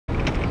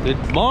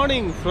Good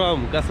morning from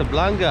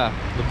Casablanca,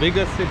 the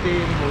biggest city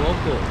in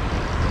Morocco.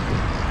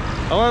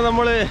 അപ്പോൾ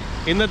നമ്മൾ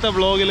ഇന്നത്തെ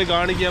വ്ളോഗിൽ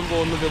കാണിക്കാൻ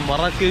പോകുന്നത്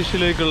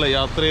മറാക്കേഷിലേക്കുള്ള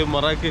യാത്രയും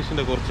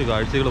മറാക്കേഷിൻ്റെ കുറച്ച്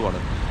കാഴ്ചകളുമാണ്.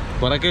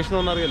 മറാക്കേഷ് എന്ന്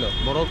പറഞ്ഞാൽ അറിയാലോ,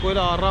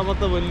 മൊറോക്കോയിലെ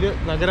 6ാമത്തെ വലിയ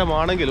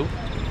നഗരമാണെങ്കിലും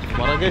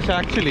മറാക്കേഷ്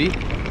actually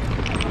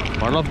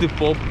one of the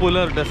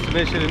popular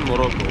destination in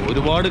Morocco.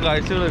 ഒരുപാട്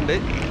കാഴ്ചകളുണ്ട്.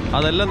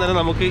 അതെല്ലാം തന്നെ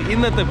നമുക്ക്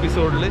ഇന്നത്തെ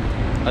എപ്പിസോഡിൽ,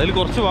 അതിൽ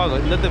കുറച്ച് ഭാഗം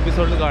ഇന്നത്തെ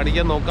എപ്പിസോഡിൽ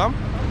കാണിക്കാൻ നോക്കാം.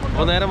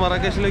 അപ്പോൾ നേരെ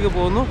മറാക്കേഷിലേക്ക്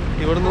പോകുന്നു.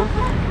 ഇവിടുന്ന്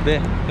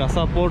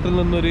കസാപ്പോർട്ടിൽ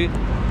നിന്നൊരു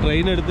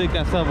ട്രെയിൻ എടുത്ത്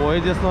കസ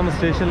വോയേജസ് എന്ന് പറഞ്ഞ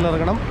സ്റ്റേഷനിൽ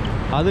ഇറങ്ങണം.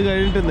 അത്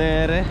കഴിഞ്ഞിട്ട്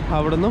നേരെ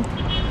അവിടെ നിന്നും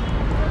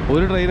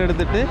ഒരു ട്രെയിൻ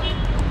എടുത്തിട്ട്,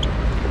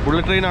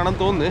 ബുള്ളറ്റ് ട്രെയിൻ ആണെന്ന്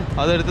തോന്നുന്നു,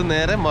 അതെടുത്ത്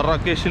നേരെ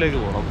മറാക്കേഷിലേക്ക്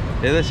പോകണം.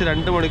 ഏകദേശം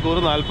 2 മണിക്കൂർ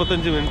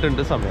 45 മിനിറ്റ്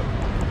ഉണ്ട് സമയം.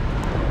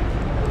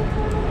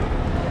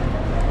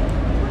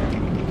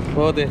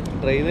 അപ്പോൾ അതെ,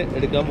 ട്രെയിൻ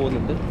എടുക്കാൻ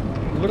പോകുന്നുണ്ട്.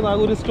 ഇവിടുന്ന്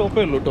ആകെ ഒരു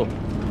സ്റ്റോപ്പേ ഉള്ളൂ കേട്ടോ,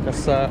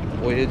 കസ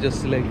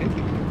വോയേജസിലേക്ക്.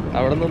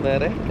 അവിടെ നിന്ന്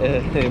നേരെ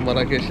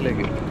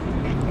മറാക്കേഷിലേക്ക്.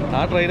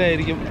 ആ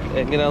ട്രെയിനായിരിക്കും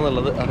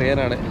എങ്ങനെയാണെന്നുള്ളത്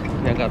അറിയാനാണ്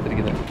ഞാൻ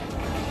കാത്തിരിക്കുന്നത്.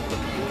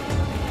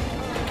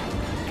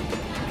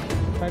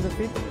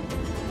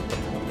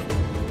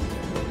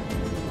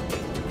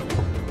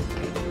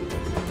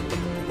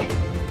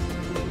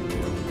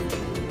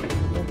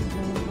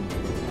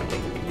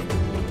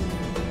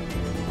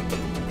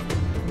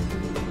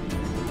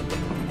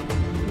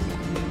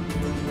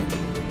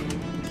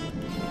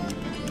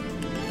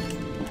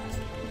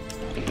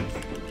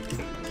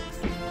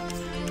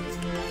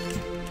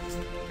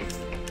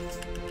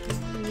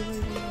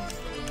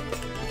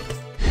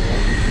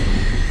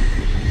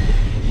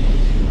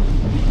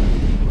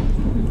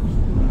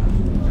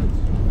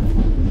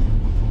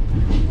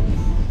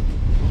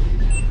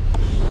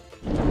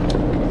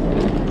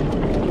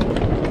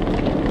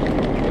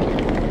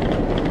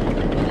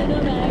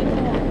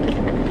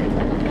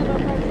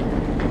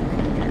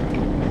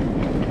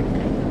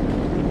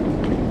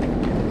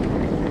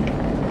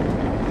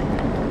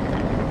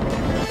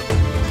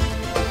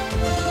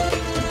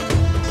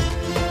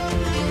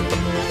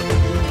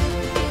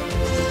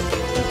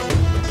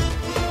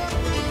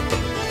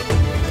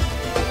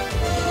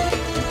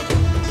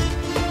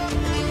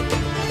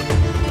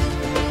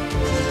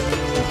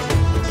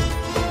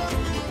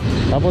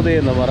 അപ്പോൾ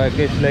ഇത്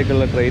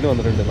മറാക്കേഷിലേക്കുള്ള ട്രെയിൻ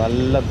വന്നിട്ടുണ്ട്.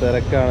 നല്ല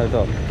തിരക്കാണ്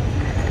കേട്ടോ.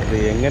 അത്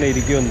എങ്ങനെ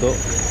ഇരിക്കുമെന്തോ,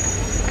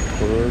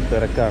 ഫുൾ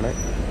തിരക്കാണ്.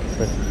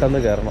 പെട്ടെന്ന്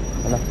കയറണം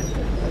അല്ല.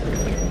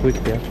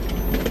 Quick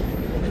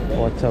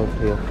watch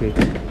out. Okay,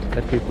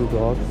 let people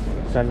go out.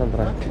 Stand on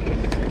the right,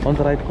 on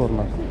the right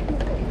corner,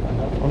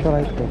 on the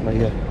right corner.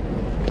 Here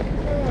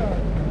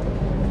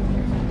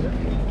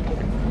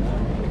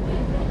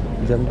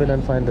jump in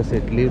and find the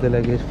seat. Leave the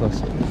luggage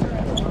first.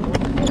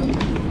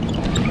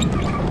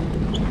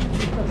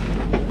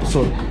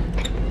 Sorry.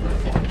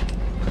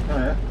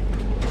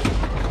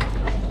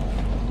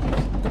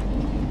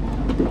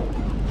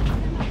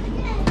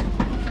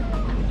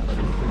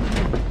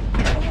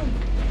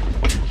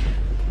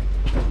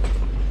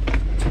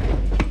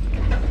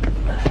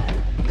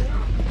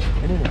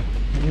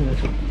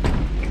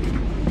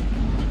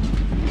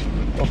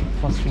 Oh,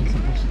 first one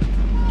suppose.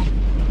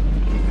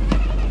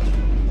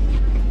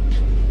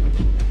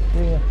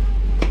 Yeah.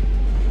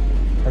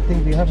 I think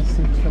we have a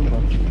seat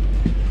number.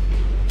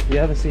 We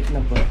have a seat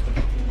number.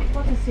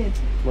 What is it?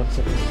 What's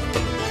it?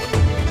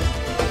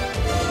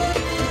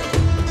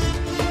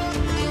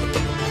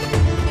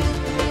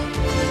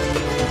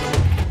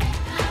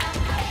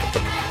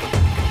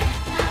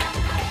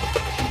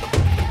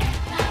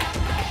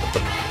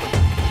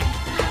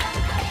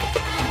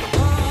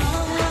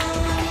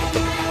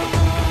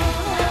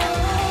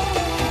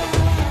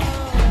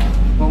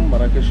 ഇപ്പം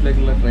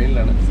മറാക്കേഷിലേക്കുള്ള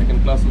ട്രെയിനിലാണ്.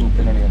 Second class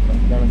കുപ്പയിലാണ് യാത്ര.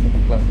 ഇതാണ്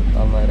second class.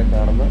 ആ നേരെ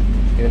കാണുന്ന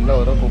ഇതെല്ലാം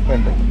ഓരോ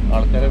കുപ്പയുണ്ട്.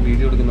 ആൾക്കാരെ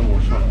video എടുക്കുന്ന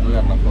മോശമാണ്, അത്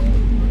കാരണം. അപ്പം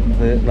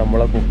ഇത്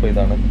നമ്മളെ കുപ്പ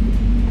ഇതാണ്.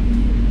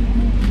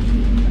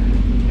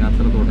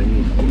 യാത്ര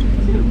തുടങ്ങി.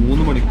 ഒരു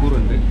 3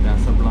 മണിക്കൂറുണ്ട്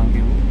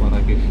കാസബ്ലാങ്കയിൽ നിന്ന്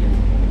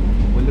മറാക്കേഷിലേക്ക്.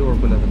 വലിയ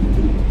കുഴപ്പമില്ലാത്ത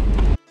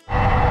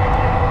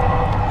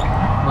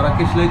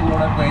മറാക്കേഷിലേക്ക്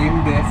പോകുന്ന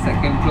ട്രെയിനിൻ്റെ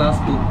സെക്കൻഡ്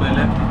ക്ലാസ്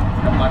കുപ്പയിലെ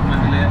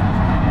കമ്പാർട്ട്മെൻറ്റിലെ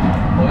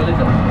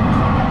ടോയ്ലറ്റ്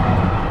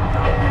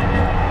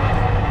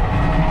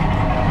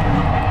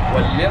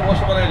വലിയ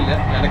മോശം പറയാനില്ല.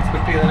 ഞാൻ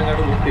എക്സ്പെക്ട്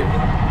ചെയ്തതിനെക്കാട്ട് വൃത്തിയുണ്ട്.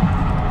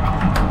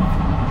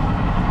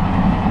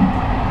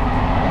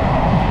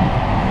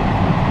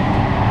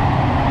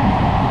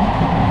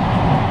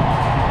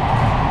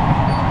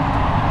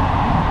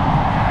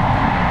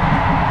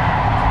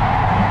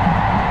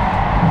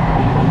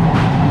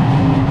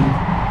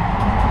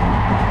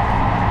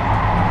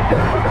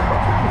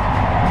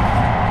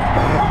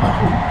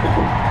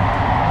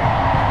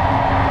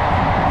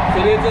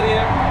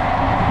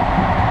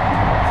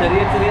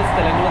 ചെറിയ ചെറിയ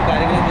സ്ഥലങ്ങളും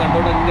കാര്യങ്ങളൊക്കെ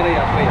കണ്ടുകൊണ്ട് ഇങ്ങനെ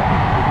യാത്ര ചെയ്യാം.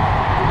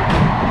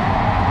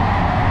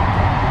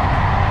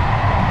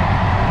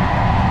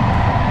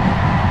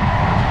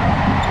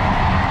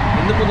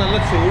 ഇന്നിപ്പോൾ നല്ല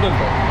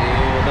ചൂടുണ്ട്.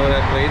 എന്താ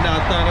പറയുക, ട്രെയിനിൻ്റെ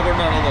അകത്താനെ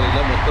കൊണ്ടാണോ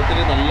എന്നറിയില്ല,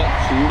 മൊത്തത്തിൽ നല്ല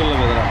ചൂടുള്ള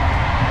വെതറാണ്.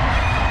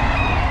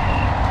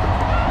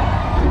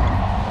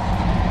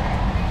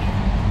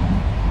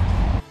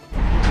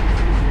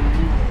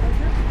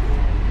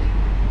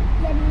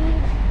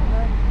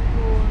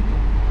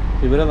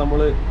 ഇവരെ നമ്മൾ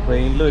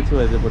ട്രെയിനിൽ വെച്ച്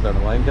പരിചയപ്പെട്ടാണ്.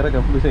 ഭയങ്കര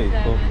കൺഫ്യൂഷൻ.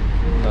 ഇപ്പോൾ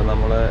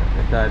നമ്മളെ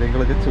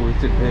കാര്യങ്ങളൊക്കെ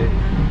ചോദിച്ചിട്ട്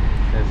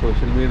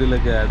സോഷ്യൽ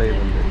മീഡിയയിലൊക്കെ ആഡ്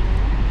ചെയ്യുന്നുണ്ട്.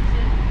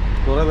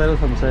 കുറേ നേരം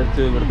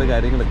സംസാരിച്ച് ഇവിടുത്തെ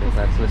കാര്യങ്ങളൊക്കെ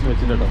ട്രാൻസ്ലേഷൻ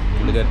വെച്ചിട്ടോ.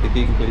 പുള്ളിക്കാരത്തേക്ക്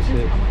ഇംഗ്ലീഷ്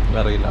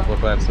അറിയില്ല, അപ്പോൾ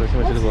ട്രാൻസ്ലേഷൻ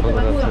വെച്ചിട്ട് കുറേ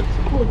നേരം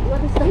സംസാരിച്ചു.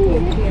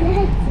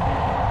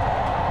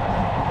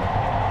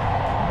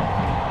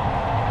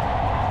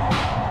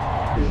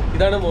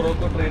 ഇതാണ്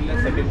മൊറോക്കോ ട്രെയിനിലെ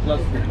സെക്കൻഡ്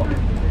ക്ലാസ്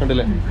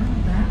കണ്ടില്ലേ?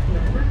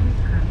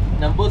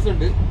 നമ്പേഴ്സ്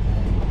ഉണ്ട്,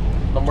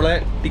 നമ്മളെ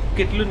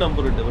ടിക്കറ്റിലും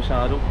നമ്പർ ഉണ്ട്. പക്ഷെ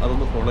ആരും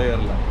അതൊന്നും ഫോളോ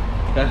ചെയ്യാറില്ല.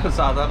 കാരണം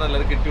സാധാരണ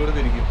എല്ലാവരും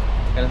കെട്ടിയോടുന്നിരിക്കും.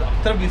 കാരണം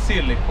അത്ര ബിസി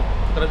അല്ലേ ഇപ്പോൾ,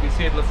 അത്ര ബിസി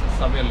ആയിട്ടുള്ള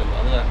സമയമല്ലല്ലോ.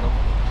 അത് കാരണം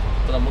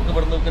അപ്പോൾ നമുക്ക്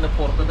ഇവിടെ നിന്ന് ഇങ്ങനെ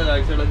പുറത്തത്തെ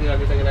കാഴ്ചകളൊക്കെ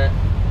കണ്ടിട്ട് ഇങ്ങനെ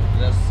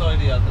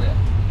രസമായിട്ട്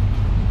യാത്രയാണ്.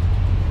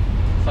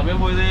 സമയം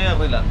പോയതേ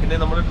അറിയില്ല. പിന്നെ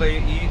നമ്മൾ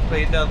ഈ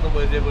ട്രെയിനിൻ്റെ അകത്ത്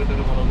പരിചയപ്പെട്ട്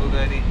ഒരു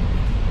മൊറോക്കോക്കാരി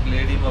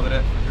ലേഡിയും അവരെ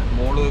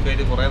മോളും ഒക്കെ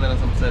ആയിട്ട് കുറേ നേരം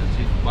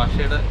സംസാരിച്ച്.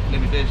 ഭാഷയുടെ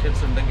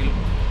ലിമിറ്റേഷൻസ് ഉണ്ടെങ്കിലും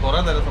കുറേ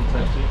നേരം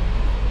സംസാരിച്ചു.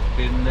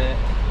 പിന്നെ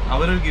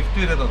അവരൊരു ഗിഫ്റ്റ്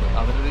വരെ തന്നു.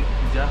 അവരൊരു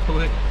ഹിജാബ്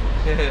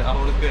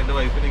അവൾക്ക് എൻ്റെ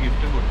വൈഫിന്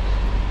ഗിഫ്റ്റും കൊടുത്തു.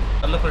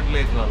 നല്ല ഫ്രണ്ട്ലി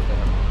ആയിട്ടുള്ള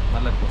ആൾക്കാരാണ്,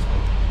 നല്ല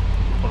അറ്റ്മോസ്ഫിയർ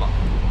കൊള്ളാം.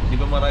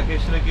 ഇനിയിപ്പോൾ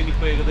മറാക്കേഷിലേക്ക്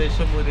ഇനിയിപ്പോൾ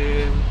ഏകദേശം ഒരു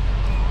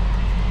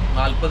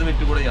 40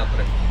 മിനിറ്റ് കൂടെ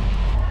യാത്രയാണ്.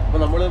 അപ്പോൾ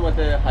നമ്മൾ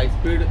മറ്റേ ഹൈ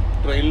സ്പീഡ്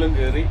ട്രെയിനിലും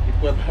കയറി,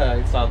 ഇപ്പോൾ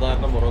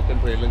സാധാരണ മൊറോക്കൻ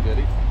ട്രെയിനിലും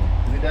കയറി.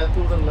 ഇതിൻ്റെ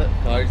അകത്തൂടെയുള്ള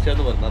കാഴ്ച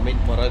എന്ന് പറഞ്ഞാൽ മീൻ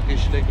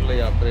മറാക്കേഷിലേക്കുള്ള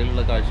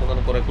യാത്രയിലുള്ള കാഴ്ച എന്ന്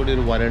പറഞ്ഞാൽ കുറേ കൂടി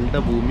ഒരു വരണ്ട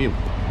ഭൂമിയും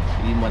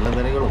ഈ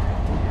മലനിരകളും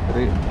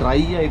ഒരു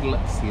ഡ്രൈ ആയിട്ടുള്ള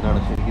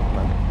സീനാണ് ശരിക്കും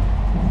നല്ല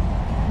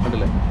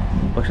കണ്ടില്ലേ.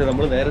 പക്ഷെ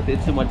നമ്മൾ നേരെ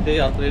തിരിച്ച് മറ്റേ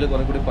യാത്രയിൽ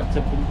കുറേ കൂടി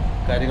പച്ചപ്പും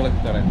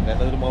കാര്യങ്ങളൊക്കെ കാണാൻ.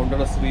 കാരണം അതൊരു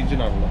മൗണ്ടനസ്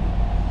റീജിയൻ ആണല്ലോ.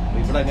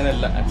 ഇവിടെ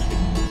അങ്ങനെയല്ല ആക്ച്വലി.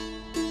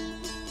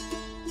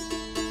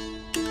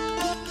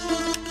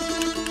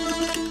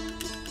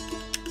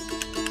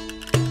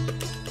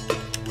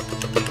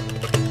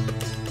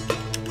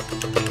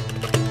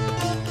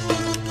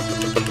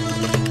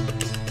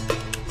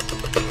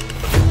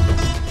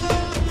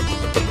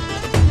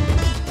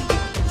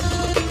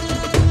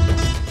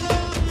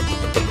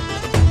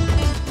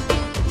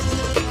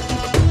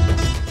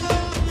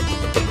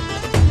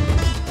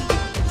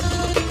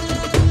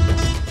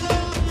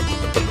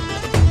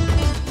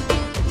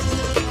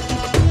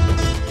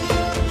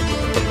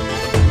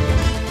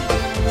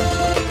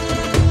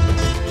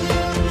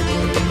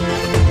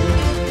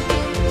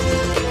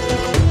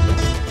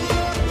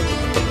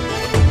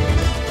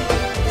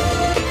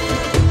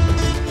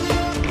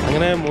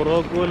 അങ്ങനെ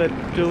മൊറോക്കോയിൽ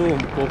ഏറ്റവും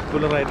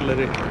പോപ്പുലർ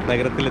ആയിട്ടുള്ളൊരു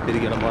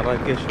നഗരത്തിലെത്തിയിരിക്കുകയാണ്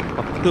മറാക്കേഷ്.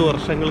 10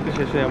 വർഷങ്ങൾക്ക്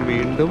ശേഷം ഞാൻ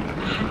വീണ്ടും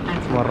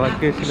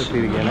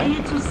മറാക്കേഷിലെത്തിയിരിക്കുകയാണ്.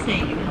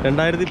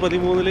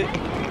 2013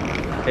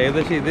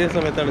 ഏകദേശം ഇതേ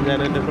സമയത്താണ് ഞാൻ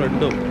എൻ്റെ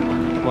ഫ്രണ്ടും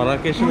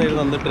മറാക്കേഷിൽ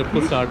നിന്നായിരുന്നു അന്ന്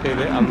ട്രിപ്പ് സ്റ്റാർട്ട്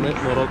ചെയ്ത്. അന്ന്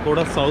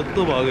മൊറോക്കോയുടെ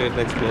സൗത്ത്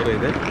ഭാഗമായിരുന്നു എക്സ്പ്ലോർ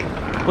ചെയ്ത്.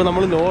 ഇപ്പോൾ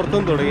നമ്മൾ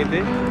നോർത്തും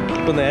തുടങ്ങിയിട്ട്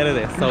ഇപ്പോൾ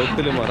നേരെ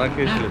സൗത്തിൽ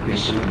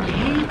മറാക്കേഷിലെത്തിയിരിക്കുന്നു.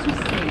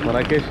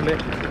 മറാക്കേഷിലെ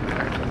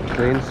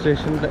ട്രെയിൻ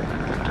സ്റ്റേഷൻ്റെ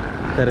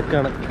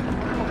തിരക്കാണ്.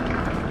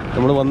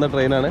 നമ്മൾ വന്ന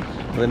ട്രെയിനാണ്,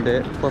 അതിൻ്റെ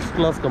first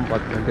class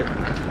compartment.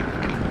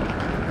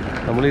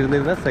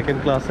 നമ്മളിരുന്നിരുന്ന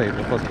second class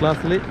ആയിരുന്നു. ഫസ്റ്റ്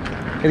ക്ലാസ്സിൽ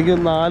എനിക്ക്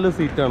 4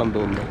 സീറ്റാണെന്ന്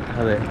തോന്നുന്നു.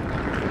 അതെ,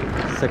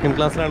 സെക്കൻഡ്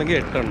ക്ലാസ്സിലാണെങ്കിൽ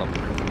 8 എണ്ണം.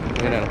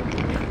 അങ്ങനെയാണ്.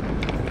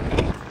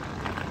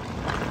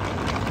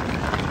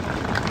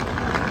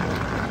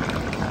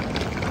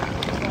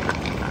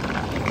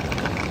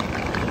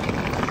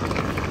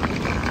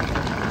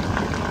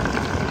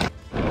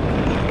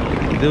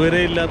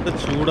 ഇതുവരെ ഇല്ലാത്ത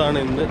ചൂടാണ്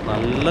ഇന്ന്.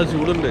 നല്ല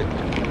ചൂടുണ്ട്.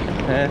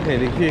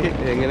 എനിക്ക്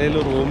എങ്ങനെയും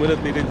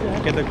റൂമിലെത്തിയിട്ട്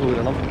ജാക്കറ്റൊക്കെ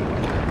ഊരണം.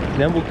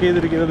 ഞാൻ ബുക്ക്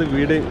ചെയ്തിരിക്കുന്നത്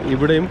വീട്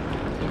ഇവിടെയും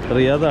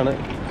റിയാദാണ്.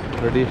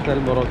 ട്രഡീഷണൽ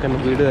മൊറോക്കൻ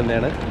വീട്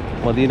തന്നെയാണ്.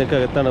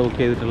 മദീനക്കകത്താണ് ബുക്ക്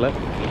ചെയ്തിട്ടുള്ളത്.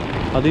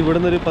 അത് ഇവിടെ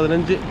നിന്നൊരു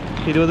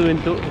 15-20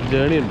 മിനിറ്റ്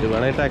ജേണി ഉണ്ട്.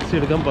 വേണമെങ്കിൽ ടാക്സി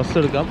എടുക്കാം, ബസ്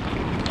എടുക്കാം.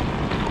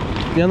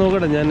 ഞാൻ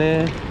നോക്കട്ടെ, ഞാൻ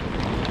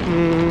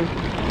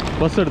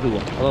ബസ് എടുത്ത്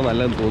പോകാം. അതോ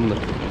നല്ലതെന്ന് തോന്നുന്നു.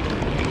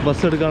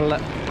 ബസ് എടുക്കാനുള്ള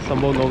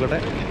സംഭവം നോക്കട്ടെ.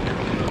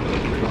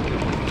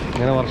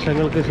 അങ്ങനെ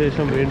വർഷങ്ങൾക്ക്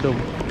ശേഷം വീണ്ടും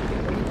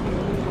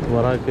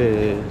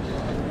മറാക്കേഷ്.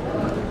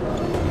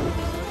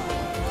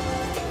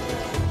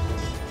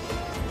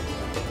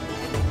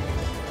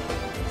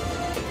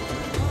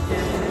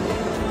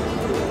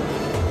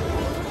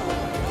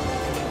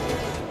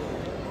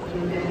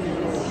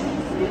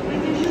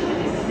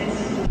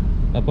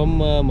 അപ്പം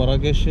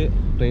മറാക്കേഷ്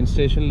ട്രെയിൻ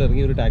സ്റ്റേഷനിൽ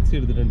ഇറങ്ങി ഒരു ടാക്സി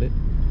എടുത്തിട്ടുണ്ട്.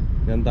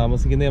 ഞാൻ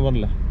താമസിക്കുന്നത് ഞാൻ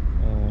പറഞ്ഞില്ല,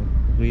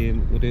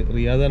 ഒരു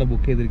റിയാദാണ്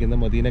ബുക്ക് ചെയ്തിരിക്കുന്നത്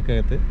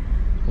മദീനക്കകത്ത്.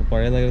 അപ്പോൾ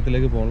പഴയ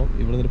നഗരത്തിലേക്ക് പോകണം.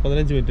 ഇവിടെ നിന്ന് ഒരു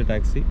 15 മിനിറ്റ്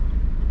ടാക്സി,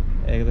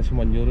 ഏകദേശം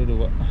 500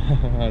 രൂപ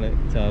ആണ്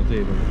ചാർജ്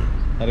ചെയ്യുന്നത്.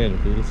 അറിയാലോ,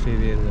 ടൂറിസ്റ്റ്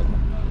ഏരിയ എന്ന്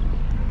പറഞ്ഞാൽ.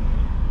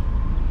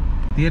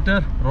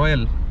 തിയേറ്റർ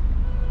റോയൽ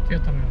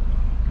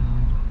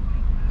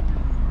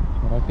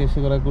മറാക്കേഷ്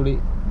കുറേ കൂടി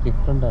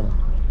ഡിഫറെൻ്റ് ആണ്.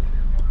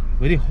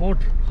 Very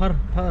hot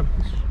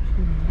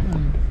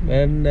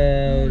and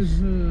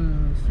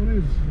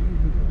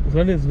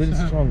sun is very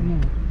strong.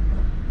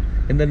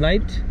 In the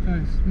night?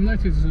 Yes,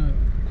 night is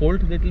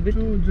cold little bit?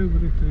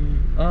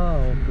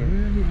 Okay.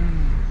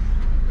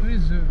 What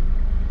is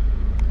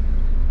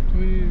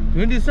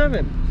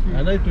 27?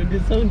 And I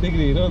 27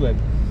 degree, you know that?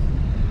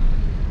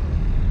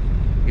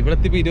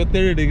 ഇവിടത്തെ ഇപ്പോൾ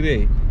 27 degree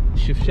ആയി.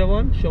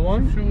 ഷവാൻ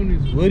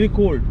is very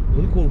cold.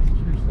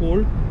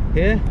 Cold.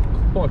 Here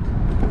hot.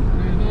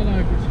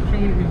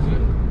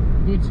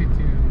 Good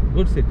city.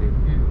 Good city.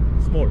 Yeah.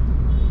 small.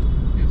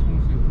 Yes,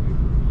 mostly.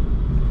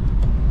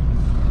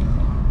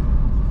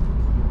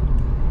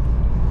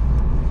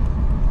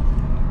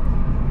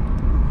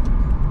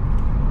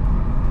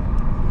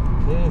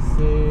 This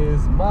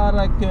is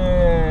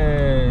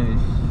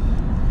Marrakech.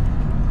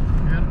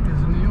 Here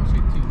is new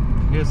city.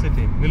 New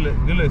city.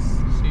 Village.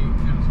 See,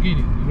 yes,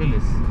 genie.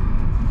 Village.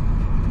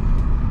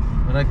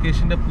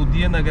 മറാക്കേഷിന്റെ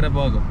പുതിയ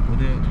നഗരഭാഗം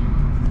ഒരു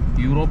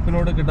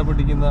യൂറോപ്പിനോട്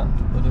കിട്ടപ്പെട്ടിരിക്കുന്ന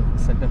ഒരു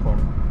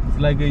സെറ്റപ്പാണ്.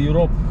 It's like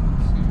Europe.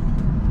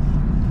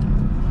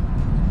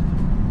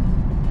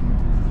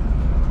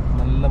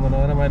 നല്ല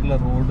മനോഹരമായിട്ടുള്ള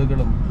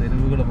റോഡുകളും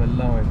തെരുവുകളും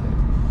എല്ലാമായിട്ട്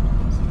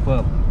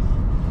super.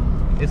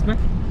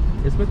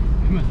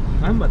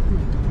 Ahmed.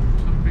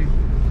 Sorry.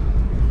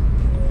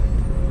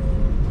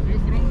 You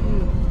from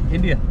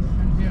India.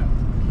 India?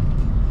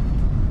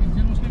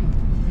 Indian Muslim?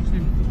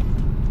 Muslim.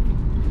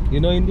 You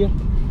know India?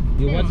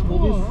 You watch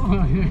movies?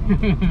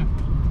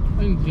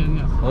 Indian,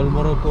 yes. All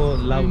Morocco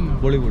love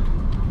Bollywood.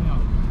 Yeah.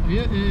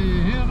 Here,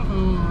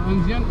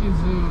 Indian is,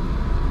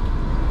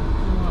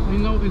 I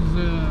know is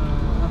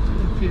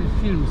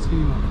film,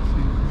 cinema.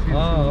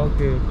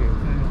 Okay.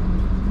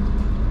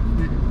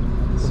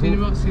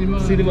 Cinema.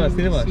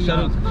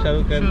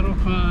 Shahrukh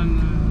Khan.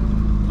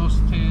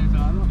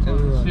 Shahrukh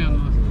Khan,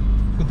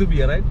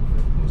 Qutubia, right?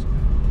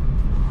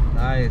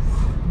 Nice.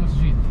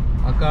 Masjid.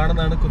 ആ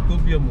കാണുന്നതാണ്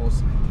കുത്തൂബിയ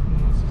mosque.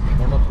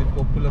 One of the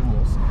popular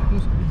mosques.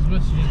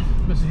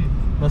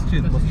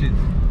 Masjid.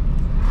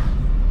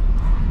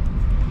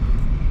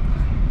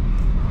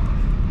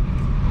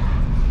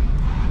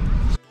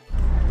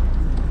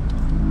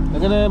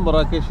 അങ്ങനെ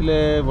മറാക്കേഷിലെ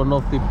one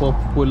of the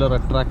popular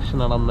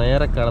അട്രാക്ഷനാണ്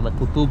നേരെ കാണുന്ന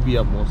കുത്തൂബിയ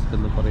mosque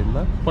എന്ന് പറയുന്ന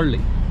പള്ളി.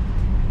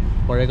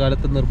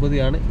 പഴയകാലത്തെ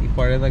നിർമ്മിതിയാണ്. ഈ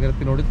പഴയ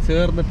നഗരത്തിനോട്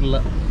ചേർന്നിട്ടുള്ള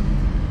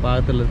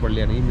ഭാഗത്തുള്ളൊരു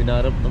പള്ളിയാണ്. ഈ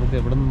മിനാരം നമുക്ക്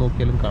എവിടെ നിന്ന്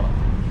നോക്കിയാലും കാണാം.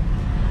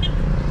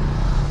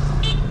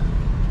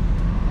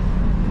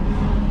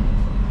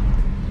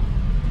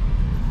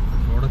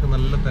 റോഡൊക്കെ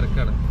നല്ല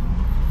തിരക്കാണ്.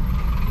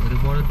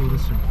 ഒരുപാട്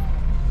ടൂറിസ്റ്റ് ഉണ്ട്.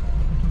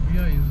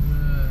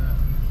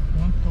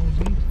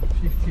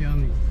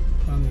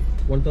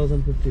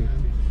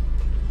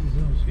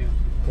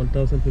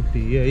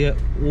 1050. Yeah,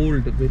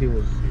 old, very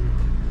old.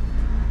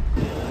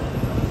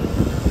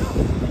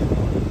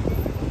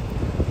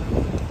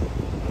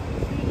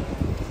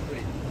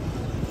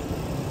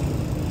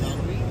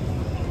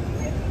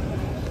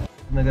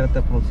 നഗരത്തെ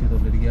അപ്രോച്ച്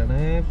ചെയ്തുകൊണ്ടിരിക്കുകയാണ്.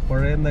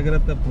 പഴയ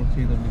നഗരത്തെ അപ്രോച്ച്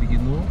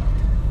ചെയ്തുകൊണ്ടിരിക്കുന്നു.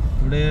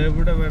 ഇവിടെ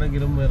എവിടെ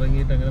വേണമെങ്കിലും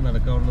ഇറങ്ങിയിട്ട് അങ്ങനെ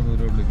നടക്കാനുള്ള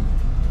ദൂരമുള്ളൂ.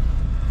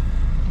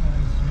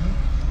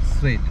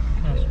 സ്ട്രേറ്റ്.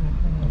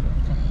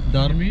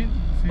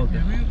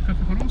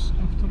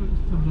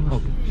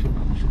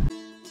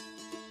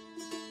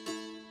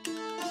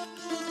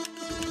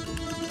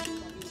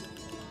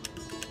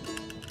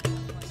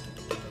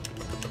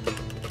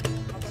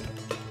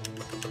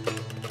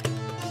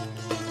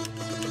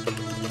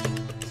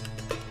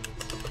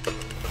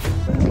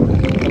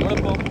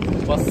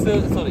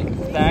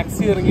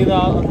 ടാക്സി ഇറങ്ങിയത്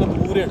അന്ന്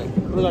പൂരയാണ്.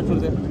 ഇവിടെ കാണിച്ചു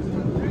കൊടുത്തേ.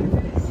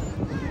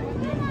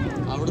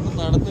 അവിടുന്ന്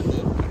നടന്നിട്ട്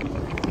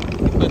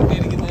ഇപ്പം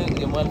എത്തിയിരിക്കുന്നത്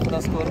el-Fna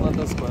സ്ക്വയർ എന്ന്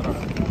പറഞ്ഞ സ്ക്വയറാണ്.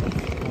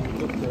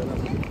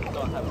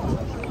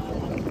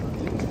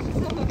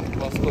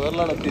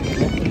 സ്ക്വയറിലാണ്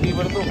എത്തിയിരിക്കുന്നത്.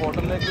 ഇവിടുന്ന്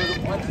ഹോട്ടലിലേക്ക് ഒരു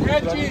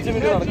 5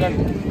 മിനിറ്റ് നടക്കാൻ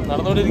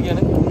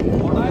നടന്നുകൊണ്ടിരിക്കുകയാണ്.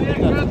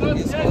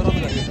 ഈ സ്ക്വയർ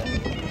ഒന്ന് കണ്ടില്ല.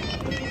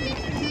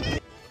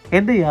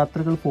 എൻ്റെ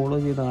യാത്രകൾ ഫോളോ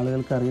ചെയ്യുന്ന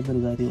ആളുകൾക്ക്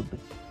അറിയുന്നൊരു കാര്യമുണ്ട്.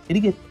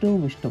 എനിക്ക്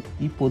ഏറ്റവും ഇഷ്ടം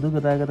ഈ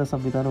പൊതുഗതാഗത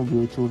സംവിധാനം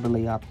ഉപയോഗിച്ചുകൊണ്ടുള്ള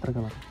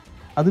യാത്രകളാണ്.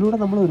 അതിലൂടെ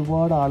നമ്മൾ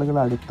ഒരുപാട് ആളുകളെ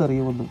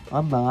അടുത്തറിയുമെന്നും ആ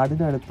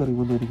നാടിനെ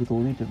അടുത്തറിയുമെന്നും എനിക്ക്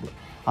തോന്നിയിട്ടുണ്ട്.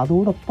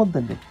 അതോടൊപ്പം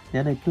തന്നെ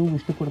ഞാൻ ഏറ്റവും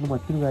ഇഷ്ടപ്പെടുന്ന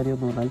മറ്റൊരു കാര്യം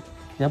എന്ന് പറഞ്ഞാൽ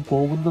ഞാൻ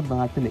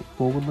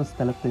പോകുന്ന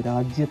സ്ഥലത്തെ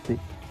രാജ്യത്തെ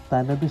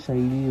തനത്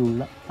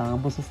ശൈലിയുള്ള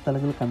താമസ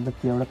സ്ഥലങ്ങൾ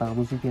കണ്ടെത്തി അവിടെ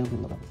താമസിക്കുക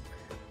എന്നുള്ളതാണ്.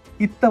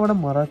 ഇത്തവണ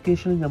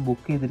മറാക്കേഷിൽ ഞാൻ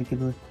ബുക്ക്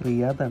ചെയ്തിരിക്കുന്നത്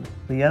റിയാദാണ്.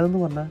 റിയാദ് എന്ന്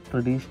പറഞ്ഞാൽ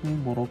ട്രഡീഷണൽ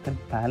മൊറോക്കൻ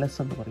പാലസ്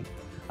എന്ന് പറയും.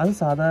 അത്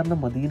സാധാരണ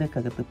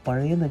മദീനക്കകത്ത്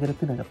പഴയ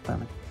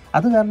നഗരത്തിനകത്താണ്.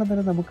 അത് കാരണം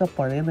തന്നെ നമുക്ക് ആ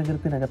പഴയ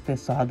നഗരത്തിനകത്തെ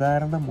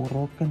സാധാരണ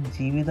മൊറോക്കൻ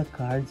ജീവിത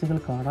കാഴ്ചകൾ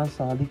കാണാൻ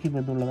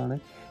സാധിക്കുമെന്നുള്ളതാണ്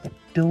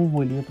ഏറ്റവും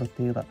വലിയ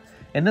പ്രത്യേകത.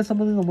 എന്നെ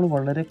സംബന്ധിച്ച് നമ്മൾ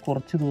വളരെ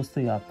കുറച്ച്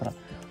ദിവസത്തെ യാത്ര,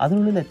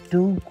 അതിനുള്ളിൽ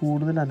ഏറ്റവും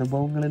കൂടുതൽ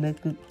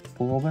അനുഭവങ്ങളിലേക്ക്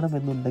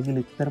പോകണമെന്നുണ്ടെങ്കിൽ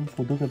ഇത്തരം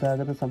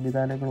പൊതുഗതാഗത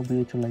സംവിധാനങ്ങൾ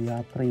ഉപയോഗിച്ചുള്ള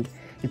യാത്രയും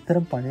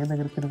ഇത്തരം പഴയ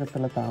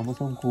നഗരത്തിനകത്തുള്ള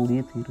താമസവും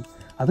കൂടിയേ തീരും.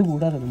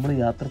 അതുകൂടാതെ നമ്മൾ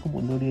യാത്രക്ക്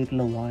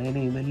മുന്നോടിയായിട്ടുള്ള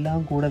വായനയും എല്ലാം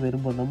കൂടെ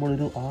വരുമ്പോൾ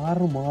നമ്മളൊരു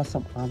 6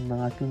 മാസം ആ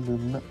നാട്ടിൽ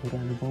നിന്ന് ഒരു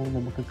അനുഭവം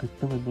നമുക്ക്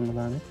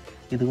കിട്ടുമെന്നുള്ളതാണ്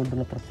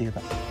ഇതുകൊണ്ടുള്ള പ്രത്യേകത.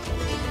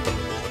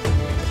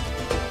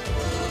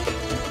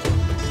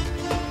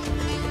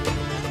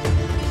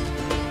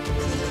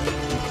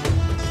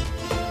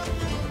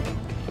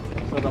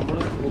 നമ്മൾ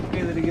ബുക്ക്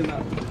ചെയ്തിരിക്കുന്ന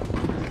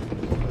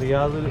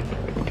റിയാദ്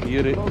ഈ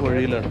ഒരു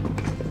വഴിയിലാണ്.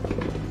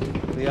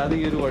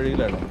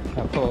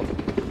 അപ്പോൾ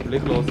പുള്ളി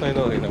ക്ലോസ്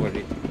ആയെന്ന് പറയുന്ന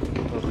വഴി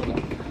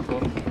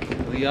അപ്പോൾ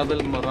റിയാദ്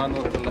el-Fna എന്ന്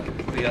പറഞ്ഞിട്ടുള്ള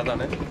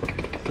റിയാദാണ്.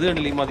 അത്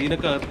കണ്ടില്ല, ഈ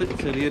മദീനക്കകത്ത്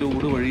ചെറിയൊരു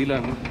ഊട്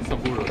വഴിയിലാണ്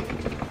സംഭവമുള്ളത്.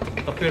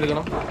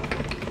 തപ്പിയെടുക്കണം.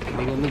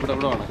 നിങ്ങൊന്ന് ഇവിടെ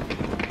ആണ്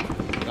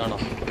കാണോ?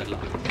 അല്ല,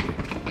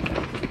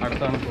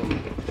 അടുത്താണ്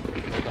തോന്നുന്നത്.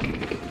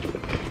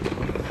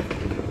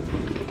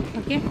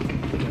 Okay,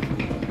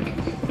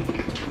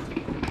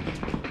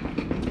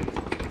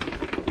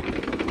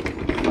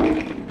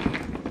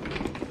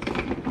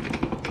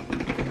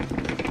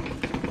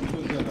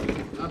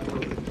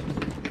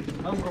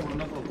 No problem,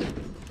 no problem.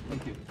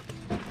 Thank you.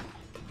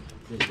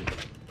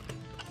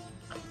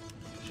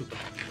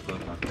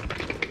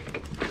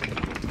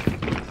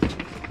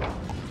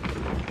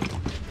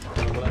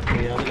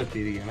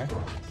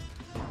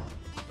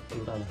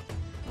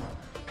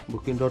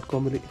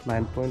 Booking.com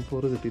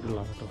 9.4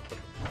 കിട്ടിയിട്ടുള്ളതാണ് കേട്ടോ.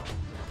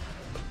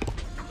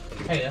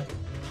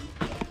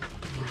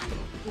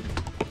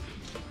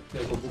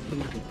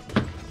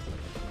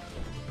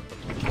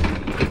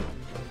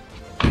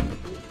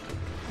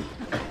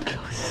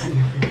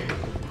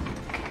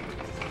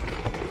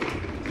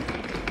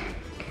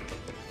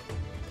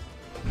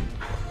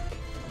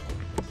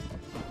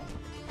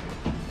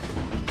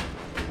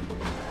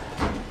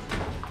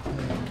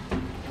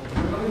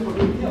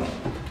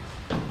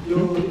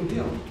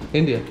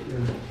 India.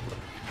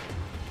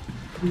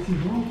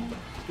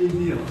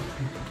 India.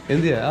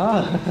 India.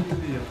 Ah.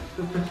 India.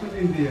 The person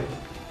India.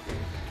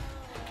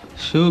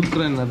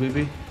 Shukran,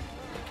 Habibi.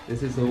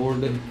 This is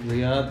old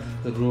Riyadh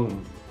room.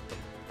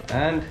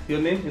 And your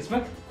name,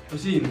 Ismail?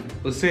 Hussein.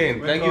 Hussein.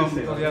 Thank you.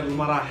 Welcome to Riyadh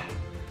al-Marah.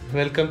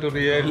 Welcome to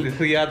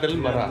Riyadh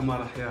al-Marah.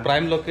 al-Marah, yeah.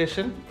 Prime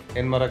location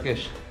in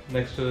Marrakech,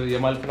 next to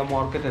el-Fna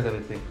market and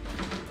everything.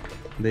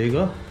 There you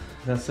go.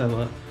 That's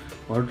our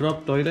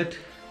wardrobe, toilet.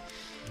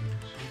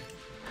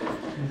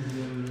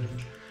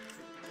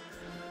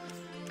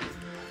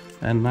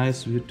 And nice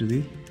view to the.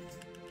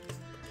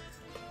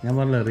 ഞാൻ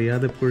പറഞ്ഞ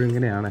Riyadh എപ്പോഴും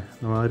ഇങ്ങനെയാണ്.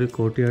 നമ്മൾ ആ ഒരു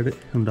courtyard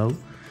ഉണ്ടാവും,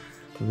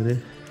 അതിൽ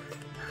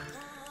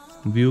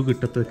view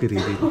കിട്ടത്തക്ക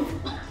രീതിയിൽ.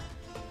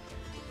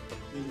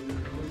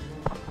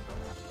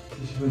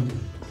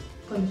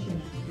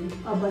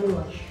 Body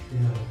wash.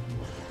 Yeah.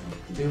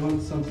 They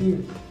want something.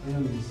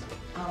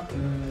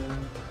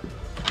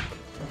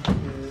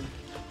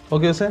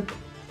 Okay, sir.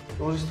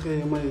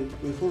 Enregistrer my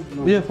phone.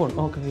 No. Yeah, phone.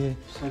 Okay,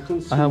 yeah. I can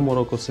I have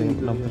Morocco same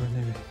number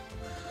anyway.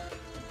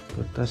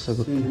 But that's a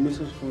good send a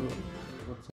message for